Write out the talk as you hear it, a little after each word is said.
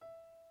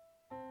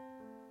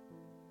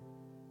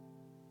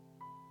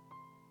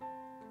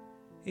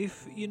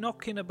If you're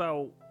knocking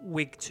about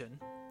Wigton,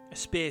 a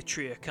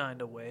Spatria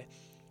kind of way,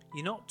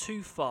 you're not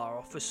too far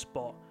off a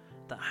spot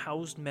that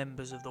housed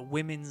members of the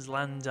Women's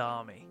Land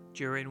Army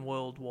during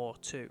World War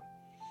II.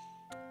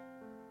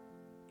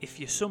 If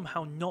you're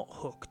somehow not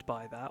hooked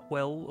by that,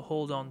 well,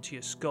 hold on to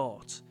your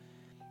skirts,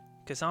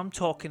 because I'm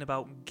talking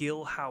about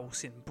Gill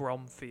House in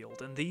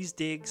Bromfield, and these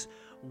digs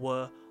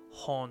were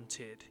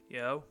haunted,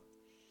 yo.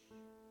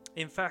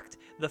 In fact,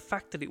 the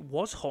fact that it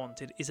was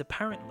haunted is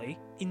apparently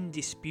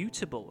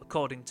indisputable,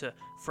 according to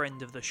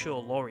friend of the show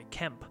Laurie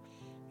Kemp.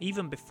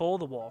 Even before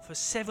the war, for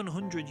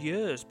 700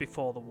 years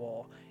before the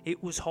war,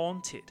 it was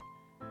haunted.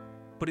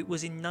 But it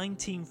was in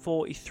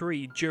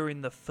 1943,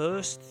 during the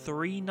first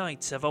 3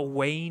 nights of a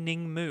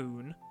waning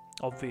moon,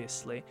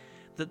 obviously,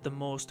 that the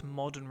most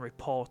modern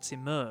reports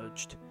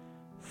emerged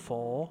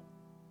for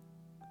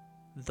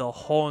the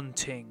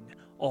haunting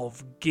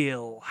of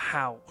Gill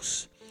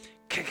House.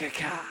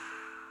 Ka-ka-ka!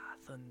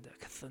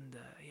 Thunder,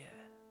 yeah.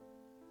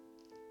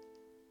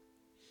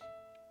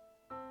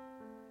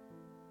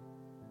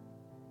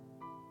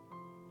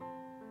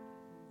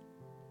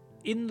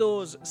 In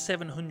those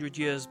 700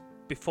 years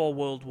before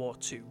World War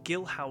II,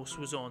 Gill House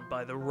was owned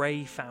by the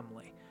Ray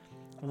family.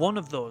 One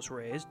of those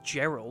Rays,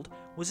 Gerald,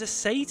 was a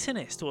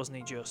Satanist, wasn't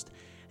he just?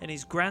 And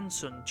his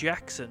grandson,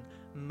 Jackson,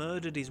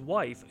 murdered his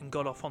wife and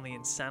got off on the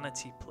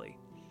insanity plea.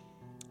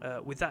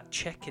 With that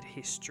checkered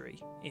history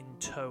in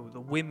tow,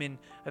 the women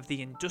of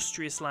the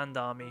industrious land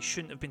army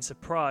shouldn't have been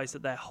surprised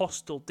that their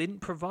hostel didn't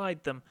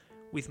provide them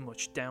with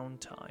much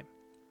downtime.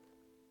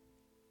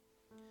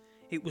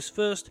 It was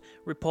first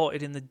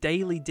reported in the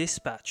Daily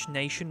Dispatch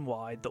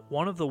nationwide that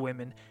one of the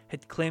women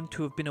had claimed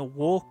to have been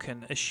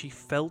awoken as she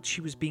felt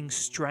she was being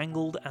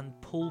strangled and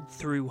pulled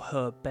through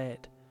her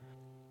bed.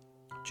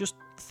 Just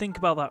think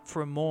about that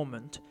for a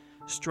moment.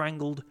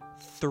 Strangled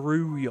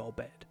through your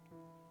bed.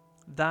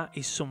 That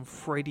is some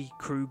Freddy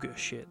Krueger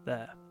shit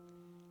there.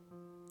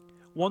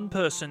 One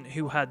person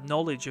who had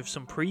knowledge of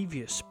some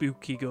previous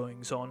spooky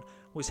goings on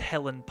was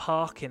Helen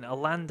Parkin, a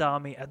Land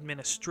Army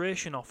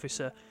administration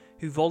officer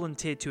who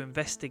volunteered to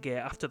investigate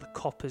after the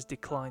coppers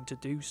declined to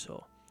do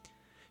so.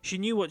 She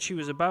knew what she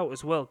was about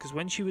as well, because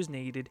when she was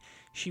needed,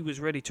 she was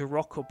ready to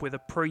rock up with a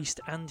priest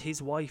and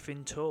his wife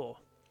in tow.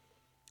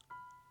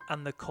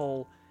 And the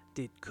call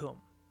did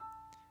come.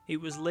 It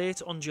was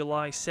late on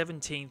July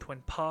 17th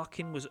when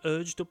Parkin was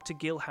urged up to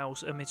Gill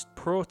House amidst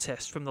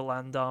protests from the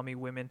Land Army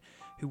women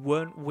who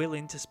weren't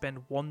willing to spend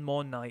one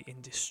more night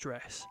in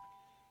distress.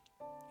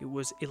 It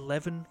was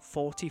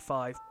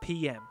 11:45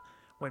 p.m.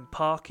 when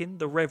Parkin,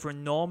 the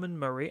Reverend Norman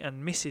Murray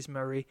and Mrs.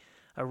 Murray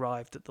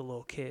arrived at the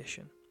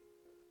location.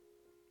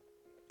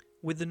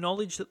 With the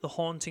knowledge that the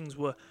hauntings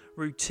were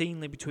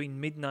routinely between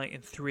midnight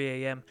and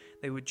 3 a.m,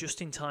 they were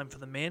just in time for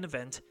the main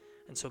event,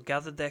 and so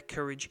gathered their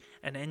courage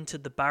and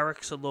entered the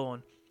barracks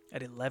alone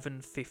at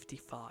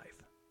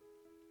 11:55.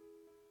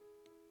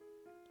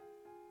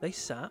 They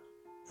sat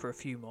for a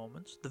few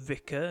moments, the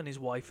vicar and his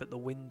wife at the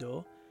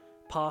window,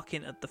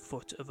 Parkin at the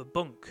foot of a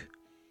bunk,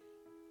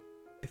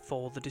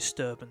 before the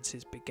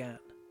disturbances began.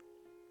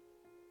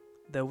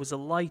 There was a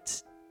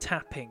light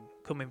tapping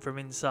coming from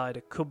inside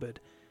a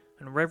cupboard,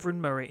 and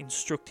Reverend Murray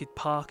instructed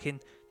Parkin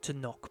to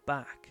knock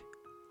back.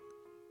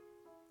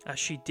 As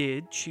she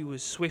did, she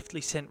was swiftly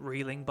sent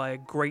reeling by a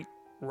great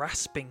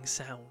rasping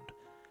sound.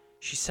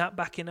 She sat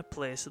back in a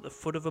place at the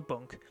foot of a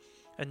bunk,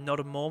 and not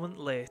a moment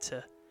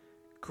later,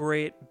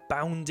 great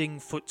bounding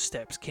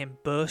footsteps came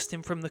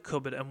bursting from the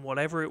cupboard, and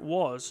whatever it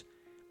was,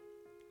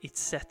 it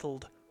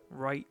settled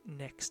right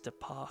next to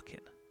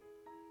Parkin.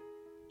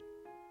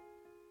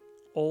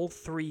 All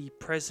 3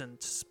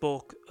 present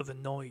spoke of a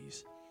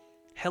noise.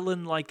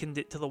 Helen likened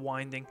it to the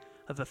winding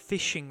of a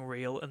fishing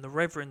reel, and the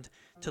Reverend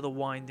to the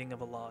winding of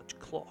a large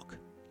clock.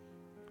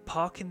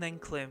 Parkin then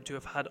claimed to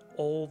have had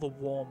all the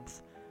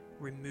warmth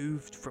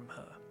removed from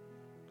her,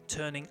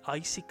 turning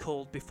icy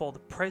cold before the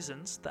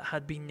presence that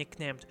had been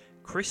nicknamed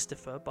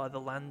Christopher by the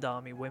Land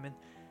Army women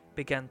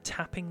began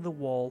tapping the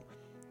wall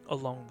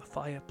along the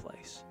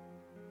fireplace.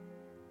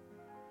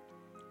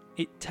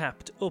 It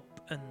tapped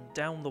up and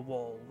down the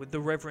wall, with the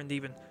Reverend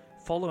even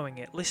following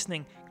it,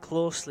 listening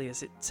closely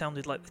as it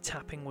sounded like the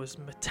tapping was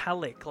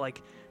metallic,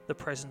 like the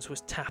presence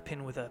was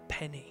tapping with a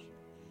penny.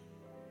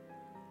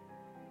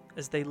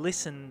 As they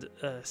listened,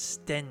 a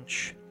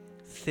stench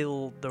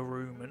filled the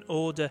room, an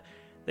odour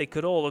they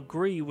could all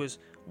agree was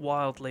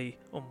wildly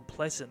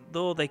unpleasant,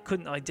 though they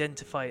couldn't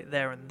identify it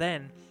there and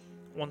then.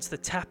 Once the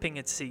tapping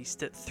had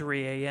ceased at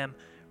 3 a.m,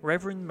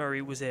 Reverend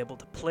Murray was able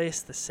to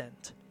place the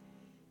scent,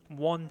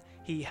 one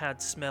he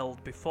had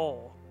smelled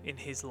before in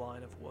his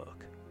line of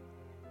work,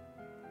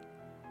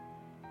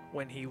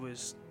 when he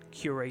was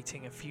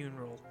curating a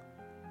funeral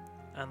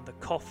and the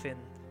coffin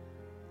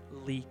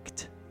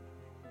leaked.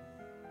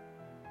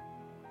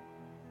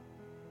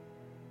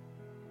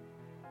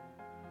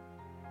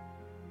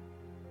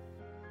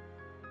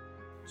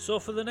 So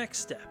for the next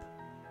step,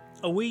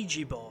 a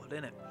Ouija board,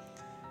 innit?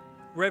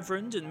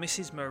 Reverend and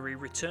Mrs. Murray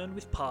returned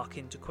with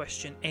Parkin to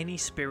question any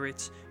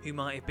spirits who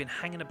might have been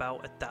hanging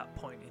about at that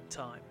point in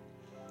time.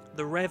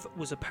 The Rev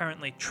was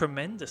apparently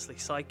tremendously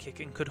psychic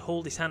and could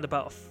hold his hand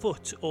about a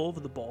foot over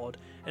the board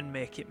and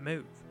make it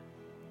move.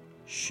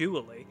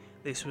 Surely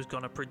this was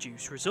going to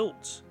produce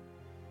results.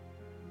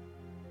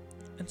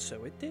 And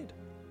so it did.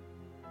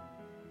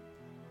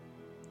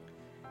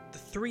 The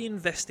three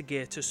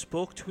investigators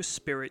spoke to a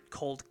spirit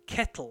called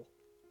Kettle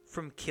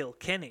from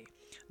Kilkenny,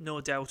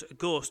 no doubt a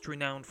ghost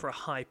renowned for a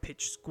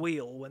high-pitched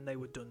squeal when they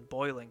were done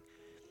boiling.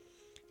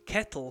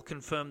 Kettle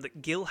confirmed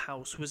that Gill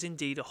House was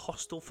indeed a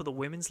hostel for the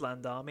Women's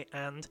Land Army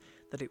and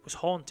that it was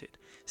haunted,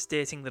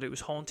 stating that it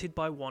was haunted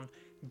by one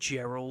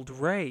Gerald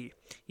Ray.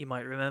 You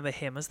might remember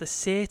him as the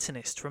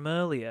Satanist from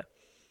earlier.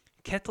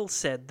 Kettle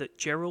said that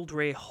Gerald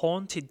Ray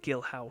haunted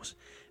Gill House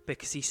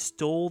because he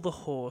stole the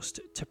host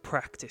to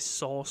practice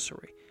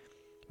sorcery,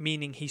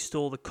 meaning he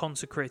stole the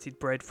consecrated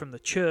bread from the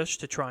church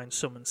to try and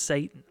summon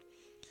Satan,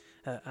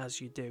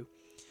 as you do.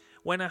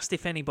 When asked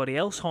if anybody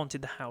else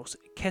haunted the house,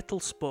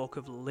 Kettle spoke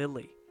of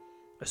Lily,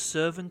 a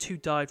servant who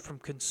died from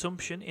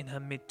consumption in her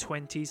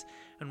mid-20s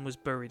and was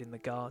buried in the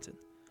garden.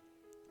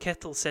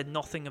 Kettle said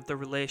nothing of the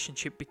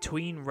relationship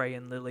between Ray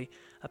and Lily,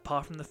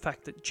 apart from the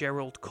fact that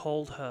Gerald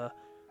called her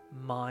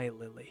My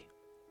Lily.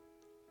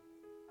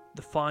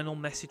 The final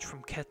message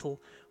from Kettle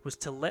was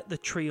to let the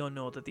trio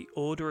know that the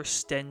odorous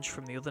stench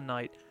from the other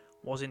night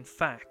was in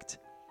fact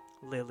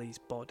Lily's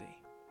body.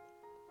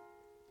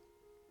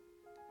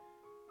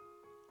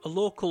 A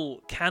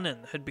local canon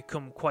had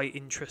become quite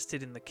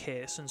interested in the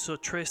case and so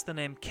traced the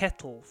name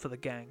Kettle for the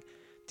gang,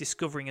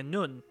 discovering a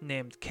nun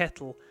named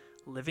Kettle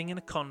living in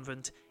a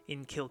convent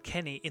in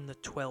Kilkenny in the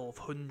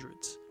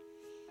 1200s.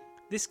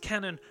 This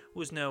canon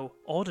was no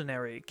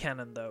ordinary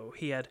canon though,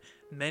 he had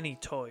many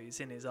toys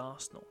in his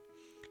arsenal.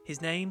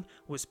 His name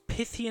was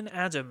Pythian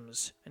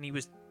Adams, and he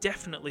was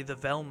definitely the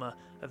Velma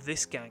of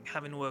this gang,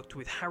 having worked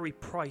with Harry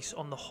Price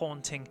on The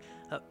Haunting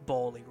at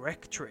Borley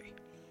Rectory.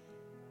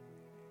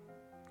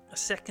 A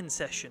second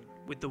session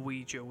with the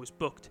Ouija was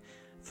booked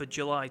for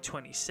July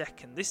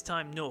 22nd, this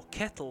time no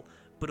Kettle,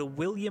 but a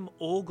William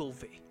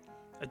Ogilvie,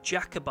 a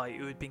Jacobite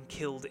who had been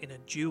killed in a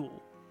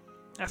duel.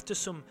 After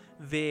some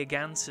vague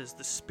answers,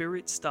 the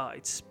spirit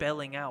started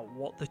spelling out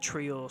what the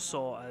trio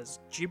saw as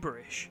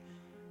gibberish,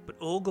 but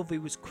Ogilvie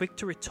was quick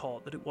to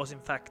retort that it was in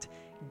fact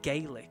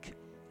Gaelic,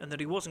 and that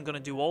he wasn't going to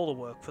do all the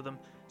work for them,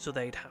 so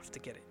they'd have to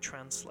get it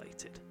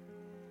translated.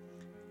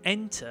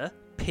 Enter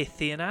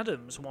Pythian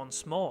Adams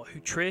once more, who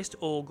traced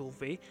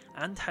Ogilvie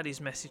and had his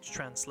message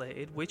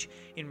translated, which,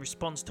 in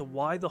response to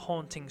why the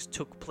hauntings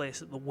took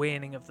place at the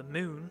waning of the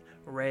moon,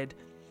 read,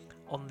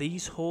 "On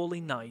these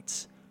holy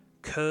nights,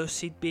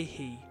 cursed be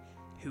he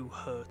who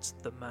hurts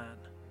the man."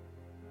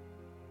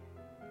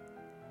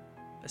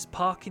 As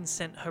Parkin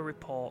sent her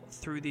report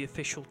through the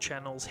official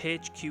channels,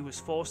 HQ was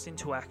forced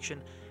into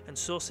action and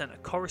so sent a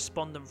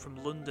correspondent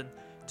from London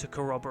to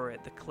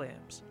corroborate the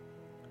claims.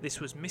 This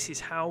was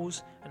Mrs.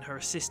 Howes and her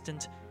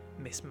assistant,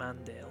 Miss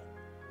Mandale.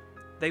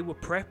 They were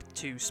prepped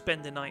to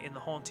spend a night in the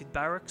haunted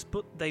barracks,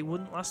 but they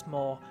wouldn't last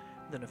more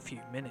than a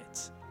few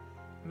minutes.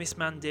 Miss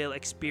Mandale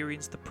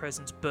experienced the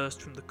presence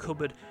burst from the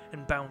cupboard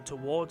and bound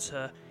towards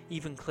her,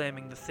 even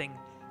claiming the thing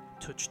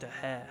touched her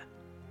hair.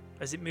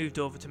 As it moved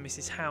over to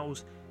Mrs.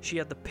 Howes, she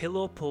had the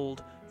pillow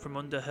pulled from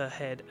under her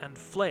head and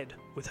fled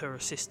with her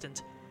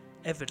assistant,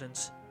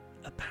 evidence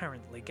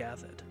apparently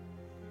gathered.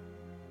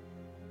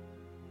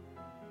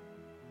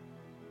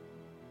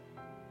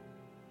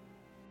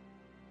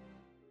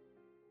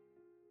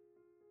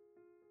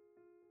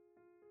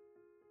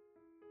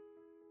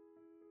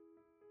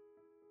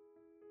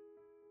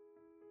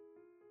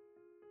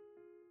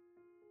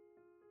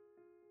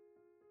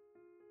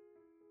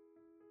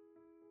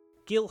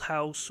 Gill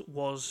House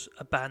was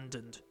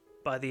abandoned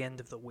by the end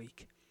of the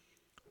week,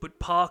 but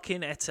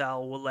Parkin et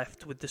al. Were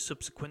left with the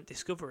subsequent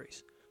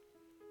discoveries.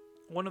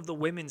 One of the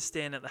women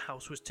staying at the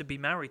house was to be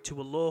married to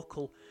a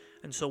local,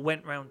 and so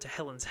went round to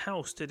Helen's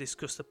house to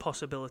discuss the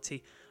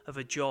possibility of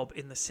a job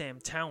in the same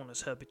town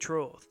as her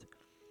betrothed.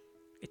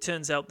 It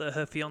turns out that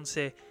her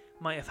fiancé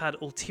might have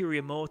had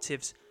ulterior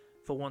motives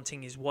for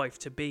wanting his wife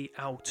to be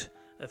out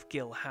of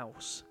Gill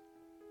House.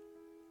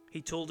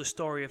 He told a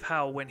story of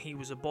how, when he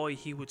was a boy,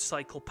 he would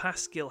cycle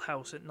past Gill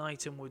House at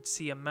night and would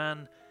see a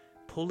man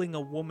pulling a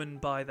woman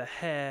by the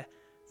hair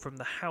from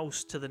the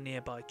house to the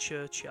nearby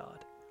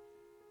churchyard.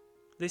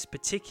 This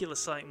particular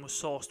sighting was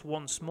sourced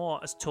once more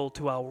as told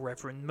to our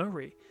Reverend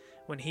Murray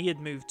when he had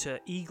moved to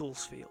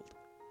Eaglesfield.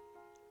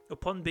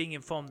 Upon being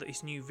informed that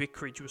his new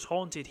vicarage was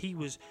haunted, he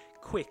was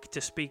quick to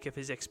speak of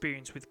his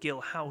experience with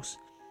Gill House,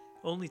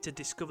 only to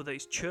discover that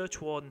his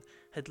churchwarden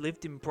had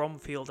lived in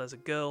Bromfield as a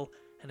girl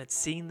and had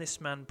seen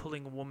this man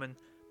pulling a woman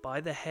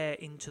by the hair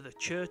into the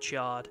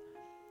churchyard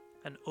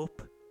and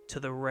up to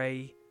the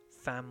Ray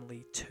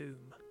family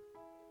tomb.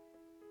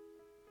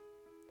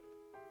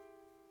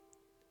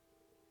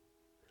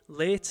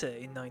 Later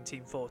in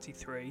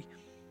 1943,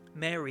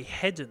 Mary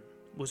Hedden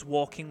was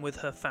walking with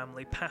her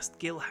family past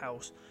Gill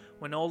House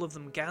when all of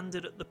them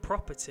gandered at the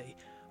property,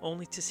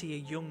 only to see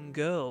a young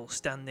girl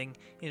standing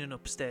in an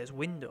upstairs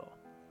window.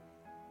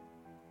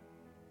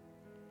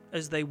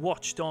 As they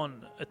watched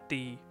on at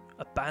the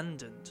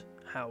abandoned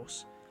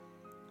house,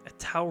 a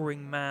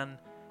towering man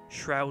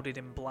shrouded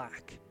in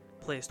black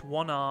placed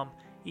one arm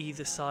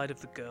either side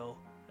of the girl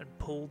and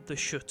pulled the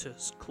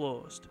shutters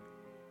closed.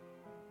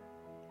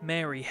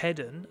 Mary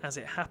Hedden, as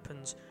it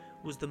happens,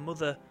 was the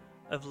mother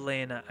of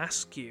Lena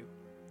Askew,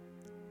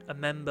 a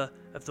member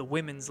of the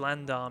Women's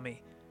Land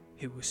Army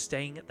who was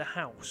staying at the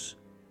house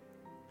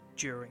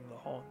during the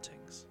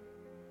hauntings.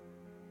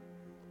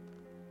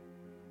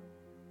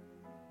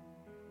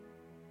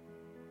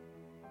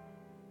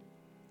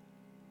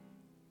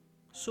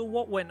 So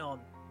what went on?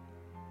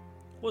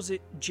 Was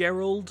it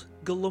Gerald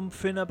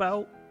galumphing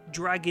about,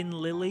 dragging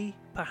Lily,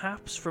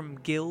 perhaps, from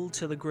Gill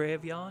to the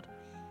graveyard?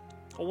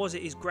 Or was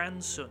it his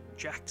grandson,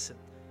 Jackson,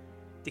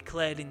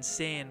 declared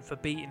insane for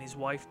beating his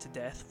wife to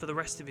death for the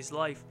rest of his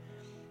life?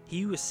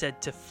 He was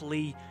said to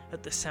flee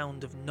at the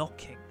sound of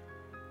knocking,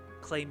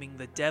 claiming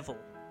the devil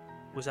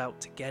was out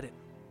to get him.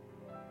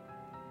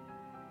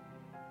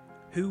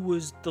 Who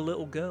was the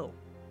little girl?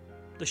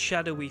 The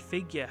shadowy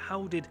figure?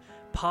 How did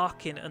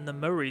Parkin and the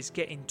Murrays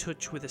get in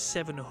touch with a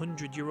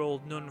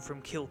 700-year-old nun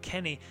from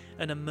Kilkenny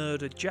and a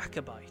murdered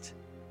Jacobite?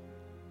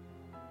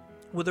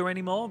 Were there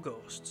any more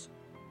ghosts?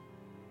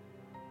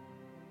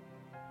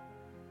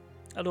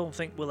 I don't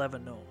think we'll ever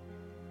know.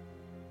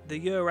 The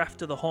year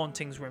after the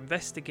hauntings were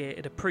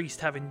investigated, a priest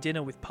having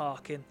dinner with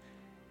Parkin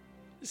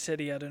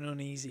said he had an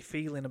uneasy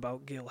feeling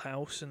about Gill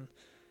House and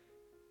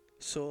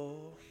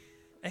so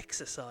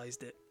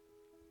exorcised it.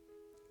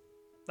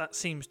 That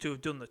seems to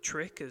have done the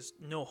trick, as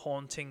no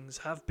hauntings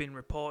have been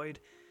reported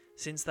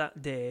since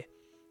that day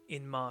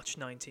in March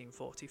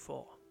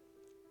 1944.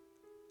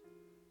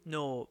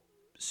 No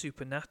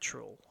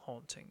supernatural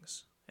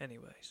hauntings,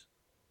 anyways.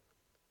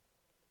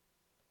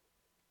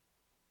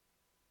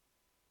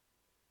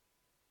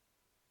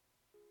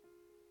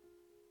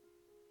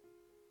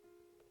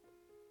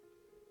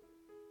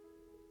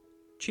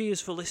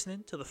 Cheers for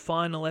listening to the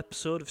final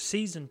episode of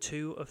Season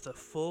 2 of the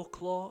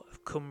Folklore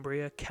of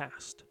Cumbria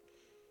cast.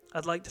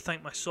 I'd like to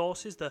thank my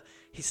sources, the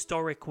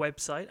Historic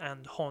website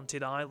and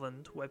Haunted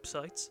Island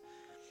websites,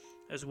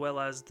 as well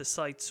as the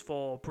sites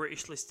for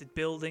British listed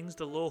buildings,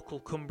 the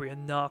local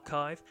Cumbrian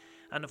archive,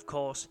 and of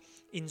course,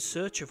 In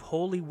Search of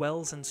Holy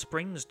Wells and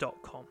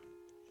Springs.com.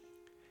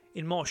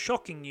 In more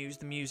shocking news,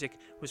 the music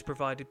was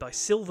provided by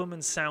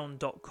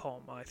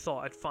silvermansound.com. I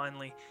thought I'd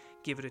finally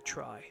give it a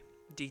try.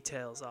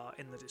 Details are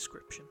in the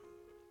description.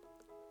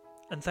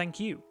 And thank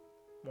you,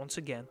 once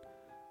again,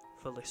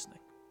 for listening.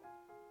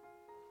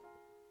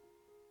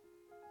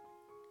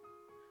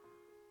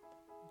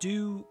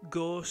 Do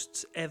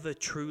ghosts ever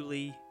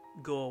truly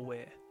go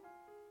away?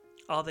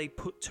 Are they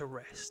put to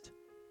rest?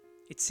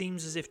 It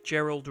seems as if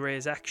Gerald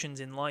Ray's actions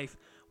in life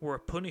were a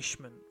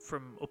punishment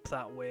from up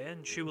that way,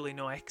 and surely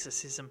no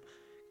exorcism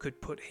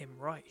could put him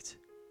right.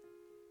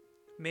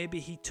 Maybe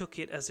he took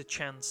it as a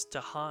chance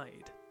to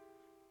hide.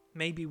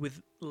 Maybe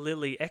with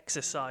Lily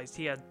exorcised,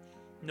 he had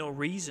no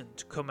reason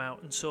to come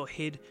out and so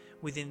hid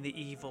within the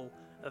evil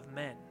of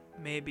men.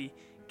 Maybe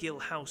Gill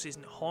House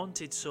isn't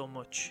haunted so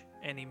much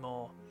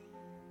anymore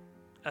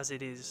as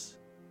it is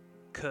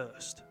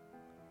cursed.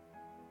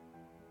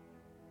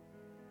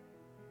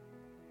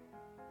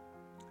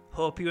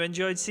 Hope you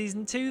enjoyed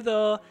Season 2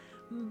 though.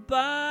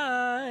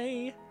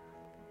 Bye!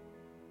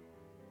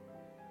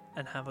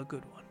 And have a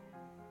good one.